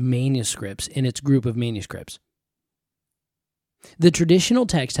 6,000 manuscripts in its group of manuscripts. The traditional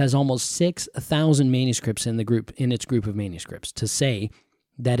text has almost 6,000 manuscripts in its group of manuscripts to say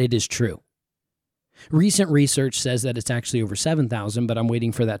that it is true. Recent research says that it's actually over 7,000, but I'm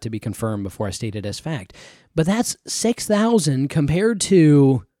waiting for that to be confirmed before I state it as fact. But that's 6,000 compared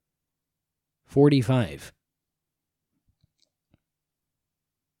to 45.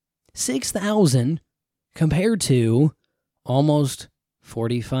 6,000 compared to almost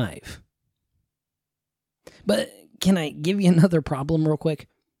 45. But can I give you another problem real quick?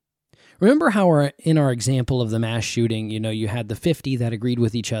 Remember how in our example of the mass shooting, you had the 50 that agreed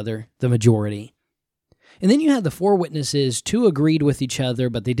with each other, the majority. And then you had the 4 witnesses, 2 agreed with each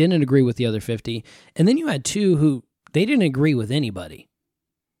other, but they didn't agree with the other 50. And then you had 2 who they didn't agree with anybody.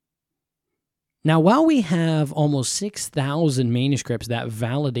 Now, while we have almost 6,000 manuscripts that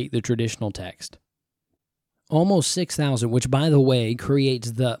validate the traditional text, almost 6,000, which, by the way,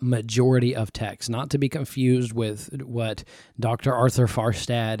 creates the majority of text, not to be confused with what Dr. Arthur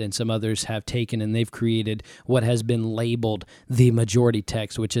Farstad and some others have taken, and they've created what has been labeled the majority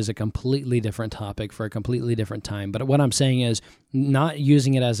text, which is a completely different topic for a completely different time. But what I'm saying is not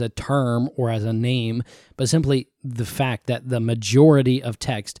using it as a term or as a name, but simply the fact that the majority of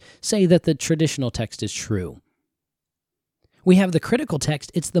text say that the traditional text is true. We have the critical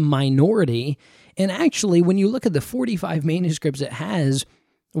text, it's the minority, and actually, when you look at the 45 manuscripts it has,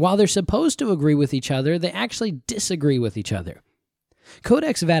 while they're supposed to agree with each other, they actually disagree with each other.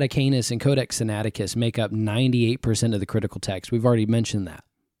 Codex Vaticanus and Codex Sinaticus make up 98% of the critical text. We've already mentioned that.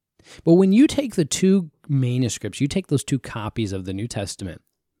 But when you take the 2 manuscripts, you take those 2 copies of the New Testament,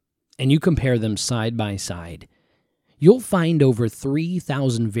 and you compare them side by side, you'll find over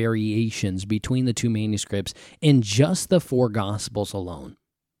 3,000 variations between the two manuscripts in just the four Gospels alone.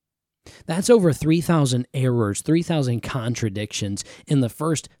 That's over 3,000 errors, 3,000 contradictions in the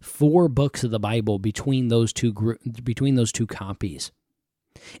first four books of the Bible between those two copies.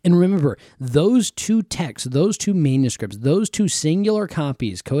 And remember, those two texts, those two manuscripts, those two singular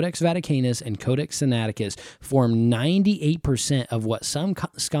copies, Codex Vaticanus and Codex Sinaticus, form 98% of what some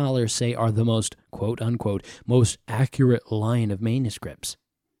scholars say are the most, quote-unquote, most accurate line of manuscripts.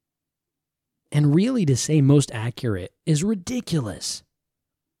 And really, to say most accurate is ridiculous.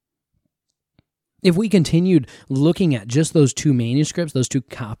 If we continued looking at just those two manuscripts, those two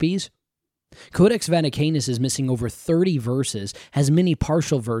copies, Codex Vaticanus is missing over 30 verses, has many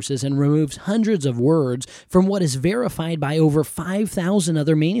partial verses, and removes hundreds of words from what is verified by over 5,000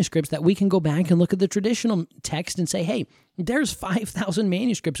 other manuscripts that we can go back and look at the traditional text and say, hey, there's 5,000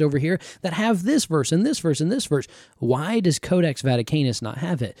 manuscripts over here that have this verse and this verse and this verse. Why does Codex Vaticanus not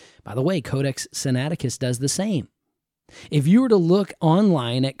have it? By the way, Codex Sinaticus does the same. If you were to look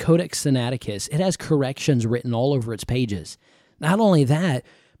online at Codex Sinaticus, it has corrections written all over its pages. Not only that,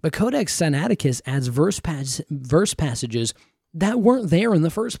 but Codex Sinaticus adds verse passages that weren't there in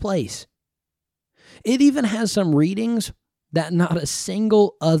the first place. It even has some readings that not a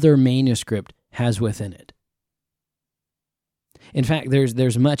single other manuscript has within it. In fact,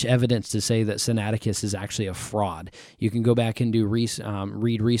 there's much evidence to say that Sinaticus is actually a fraud. You can go back and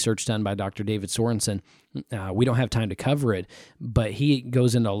read research done by Dr. David Sorensen. We don't have time to cover it, but he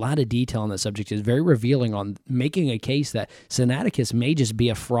goes into a lot of detail on the subject. It's very revealing on making a case that Sinaticus may just be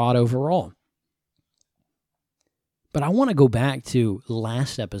a fraud overall. But I want to go back to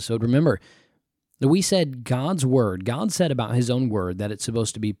last episode. Remember that we said God's word, God said about his own word that it's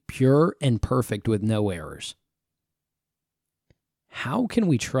supposed to be pure and perfect with no errors. How can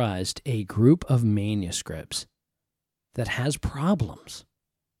we trust a group of manuscripts that has problems?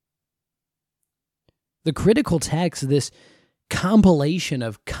 The critical text, this compilation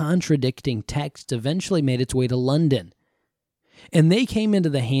of contradicting texts, eventually made its way to London. And they came into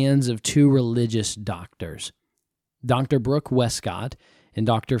the hands of two religious doctors, Dr. Brooke Westcott and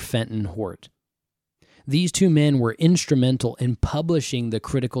Dr. Fenton Hort. These two men were instrumental in publishing the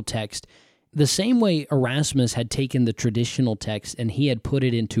critical text the same way Erasmus had taken the traditional text and he had put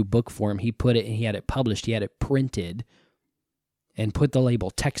it into book form. He had it published, he had it printed, and put the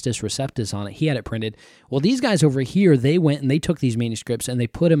label Textus Receptus on it. He had it printed. Well, these guys over here, they went and they took these manuscripts and they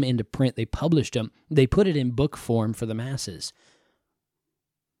put them into print. They published them. They put it in book form for the masses.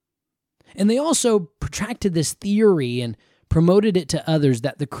 And they also protracted this theory and promoted it to others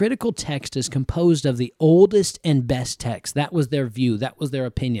that the critical text is composed of the oldest and best text. That was their view. That was their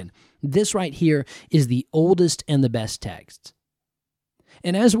opinion. This right here is the oldest and the best text.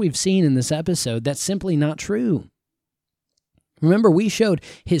 And as we've seen in this episode, that's simply not true. Remember, we showed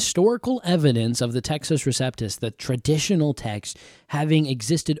historical evidence of the Textus Receptus, the traditional text, having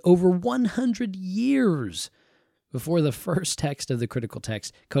existed over 100 years before the first text of the critical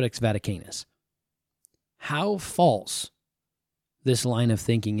text, Codex Vaticanus. How false this line of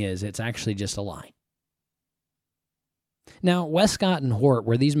thinking is, it's actually just a lie. Now, Westcott and Hort,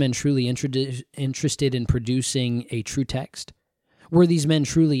 were these men truly interested in producing a true text? Were these men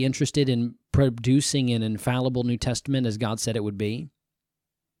truly interested in producing an infallible New Testament as God said it would be?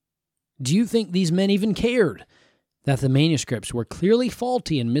 Do you think these men even cared that the manuscripts were clearly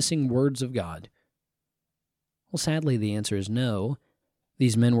faulty and missing words of God? Well, sadly, the answer is no.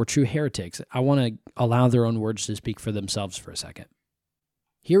 These men were true heretics. I want to allow their own words to speak for themselves for a second.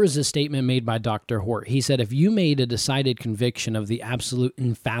 Here is a statement made by Dr. Hort. He said, if you made a decided conviction of the absolute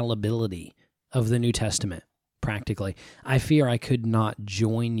infallibility of the New Testament, practically, I fear I could not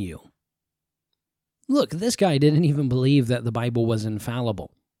join you. Look, this guy didn't even believe that the Bible was infallible.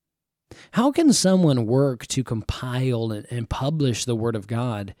 How can someone work to compile and publish the Word of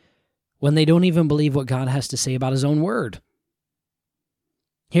God when they don't even believe what God has to say about his own Word?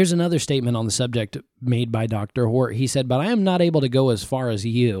 Here's another statement on the subject made by Dr. Hort. He said, but I am not able to go as far as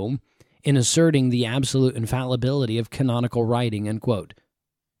you in asserting the absolute infallibility of canonical writing, end quote.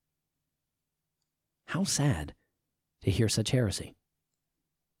 How sad to hear such heresy.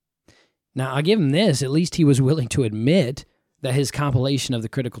 Now, I'll give him this. At least he was willing to admit that his compilation of the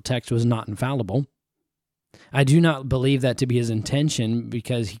critical text was not infallible. I do not believe that to be his intention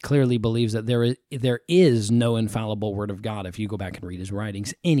because he clearly believes that there is no infallible Word of God if you go back and read his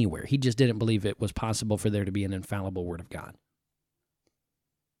writings anywhere. He just didn't believe it was possible for there to be an infallible Word of God.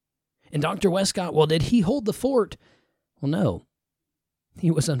 And Dr. Westcott, well, did he hold the fort? Well, no.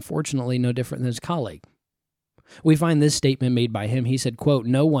 He was unfortunately no different than his colleague. We find this statement made by him. He said, quote,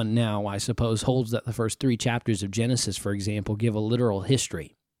 "No one now, I suppose, holds that the first 3 chapters of Genesis, for example, give a literal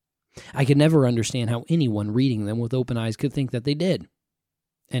history. I could never understand how anyone reading them with open eyes could think that they did."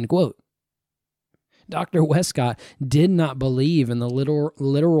 End quote. Dr. Westcott did not believe in the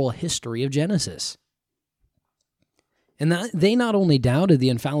literal history of Genesis. And they not only doubted the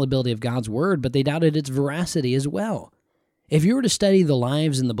infallibility of God's Word, but they doubted its veracity as well. If you were to study the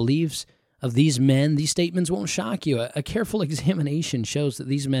lives and the beliefs of these men, these statements won't shock you. A careful examination shows that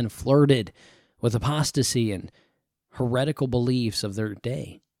these men flirted with apostasy and heretical beliefs of their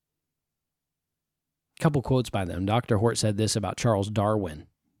day. A couple quotes by them. Dr. Hort said this about Charles Darwin.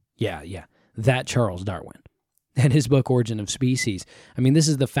 Yeah, that Charles Darwin. And his book, Origin of Species. I mean, this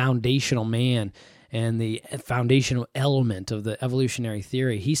is the foundational man and the foundational element of the evolutionary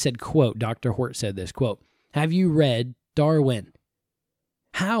theory. He said, quote, Dr. Hort said this, quote, "Have you read Darwin?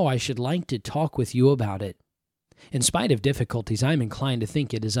 How I should like to talk with you about it. In spite of difficulties, I am inclined to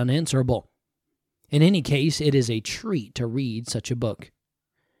think it is unanswerable. In any case, it is a treat to read such a book."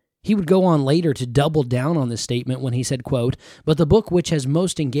 He would go on later to double down on this statement when he said, quote, "But the book which has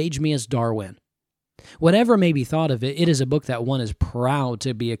most engaged me is Darwin. Whatever may be thought of it, it is a book that one is proud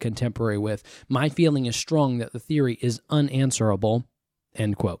to be a contemporary with. My feeling is strong that the theory is unanswerable."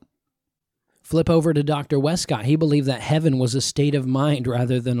 End quote. Flip over to Dr. Westcott. He believed that heaven was a state of mind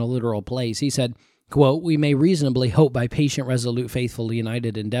rather than a literal place. He said, quote, "We may reasonably hope by patient, resolute, faithful,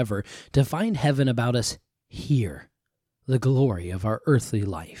 united endeavor to find heaven about us here, the glory of our earthly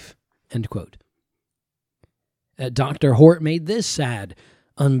life." End quote. Dr. Hort made this sad,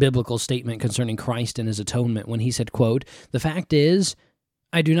 unbiblical statement concerning Christ and his atonement when he said, quote, "The fact is,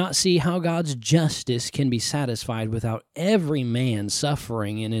 I do not see how God's justice can be satisfied without every man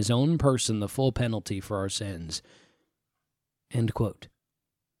suffering in his own person the full penalty for our sins." End quote.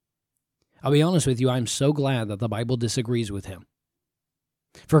 I'll be honest with you, I'm so glad that the Bible disagrees with him.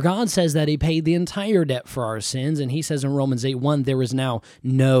 For God says that he paid the entire debt for our sins, and he says in Romans 8:1, there is now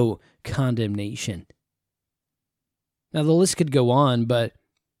no condemnation. Now the list could go on, but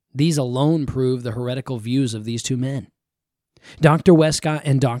these alone prove the heretical views of these two men. Dr. Westcott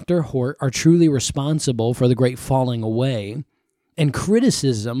and Dr. Hort are truly responsible for the great falling away and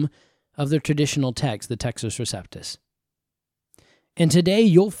criticism of the traditional text, the Textus Receptus. And today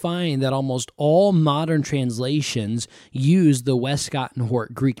you'll find that almost all modern translations use the Westcott and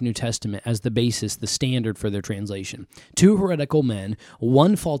Hort Greek New Testament as the basis, the standard for their translation. Two heretical men,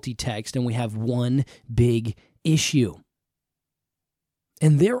 one faulty text, and we have one big issue.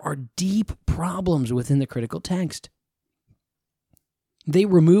 And there are deep problems within the critical text. They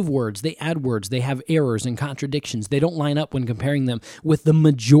remove words, they add words, they have errors and contradictions. They don't line up when comparing them with the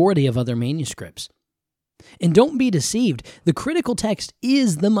majority of other manuscripts. And don't be deceived, the critical text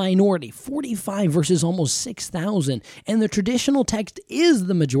is the minority, 45 versus almost 6,000, and the traditional text is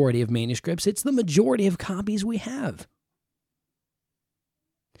the majority of manuscripts. It's the majority of copies we have.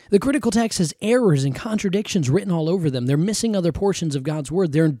 The critical text has errors and contradictions written all over them. They're missing other portions of God's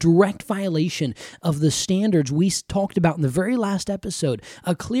Word. They're in direct violation of the standards we talked about in the very last episode,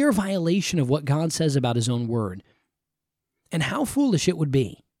 a clear violation of what God says about His own Word. And how foolish it would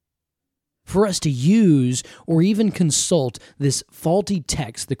be for us to use or even consult this faulty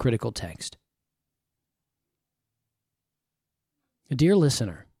text, the critical text. Dear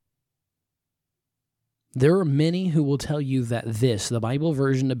listener, there are many who will tell you that this, the Bible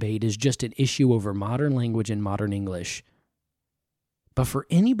version debate, is just an issue over modern language and modern English. But for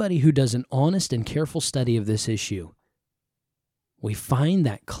anybody who does an honest and careful study of this issue, we find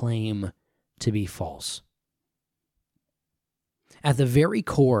that claim to be false. At the very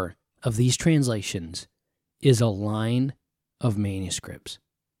core of these translations is a line of manuscripts.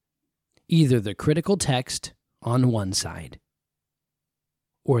 Either the critical text on one side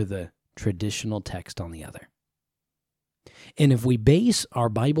or the traditional text on the other. And if we base our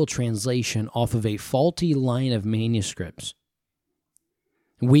Bible translation off of a faulty line of manuscripts,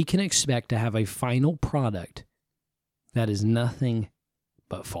 we can expect to have a final product that is nothing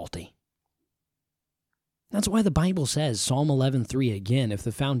but faulty. That's why the Bible says, Psalm 11:3 again, if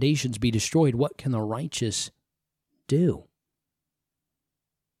the foundations be destroyed, what can the righteous do?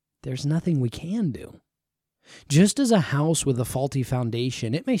 There's nothing we can do. Just as a house with a faulty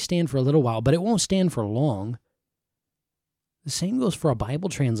foundation, it may stand for a little while, but it won't stand for long. The same goes for a Bible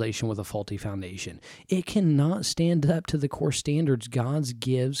translation with a faulty foundation. It cannot stand up to the core standards God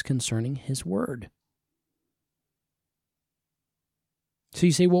gives concerning His Word. So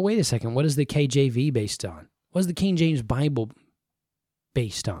you say, well, wait a second, what is the KJV based on? What is the King James Bible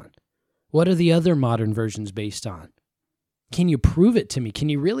based on? What are the other modern versions based on? Can you prove it to me? Can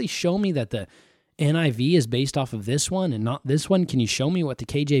you really show me that the NIV is based off of this one and not this one? Can you show me what the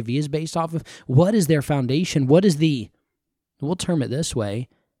KJV is based off of? What is their foundation? What is we'll term it this way,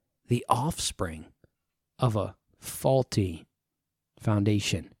 the offspring of a faulty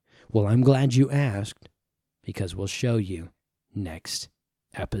foundation? Well, I'm glad you asked, because we'll show you next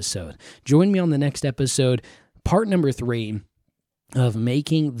episode. Join me on the next episode, part number 3 of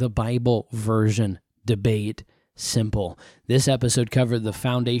Making the Bible Version Debate Simple. This episode covered the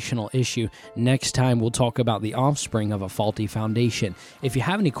foundational issue. Next time, we'll talk about the offspring of a faulty foundation. If you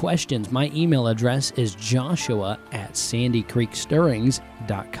have any questions, my email address is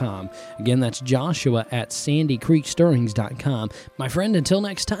joshua@sandycreekstirrings.com. Again, that's joshua@sandycreekstirrings.com. My friend, until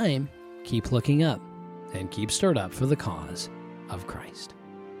next time, keep looking up and keep stirred up for the cause of Christ.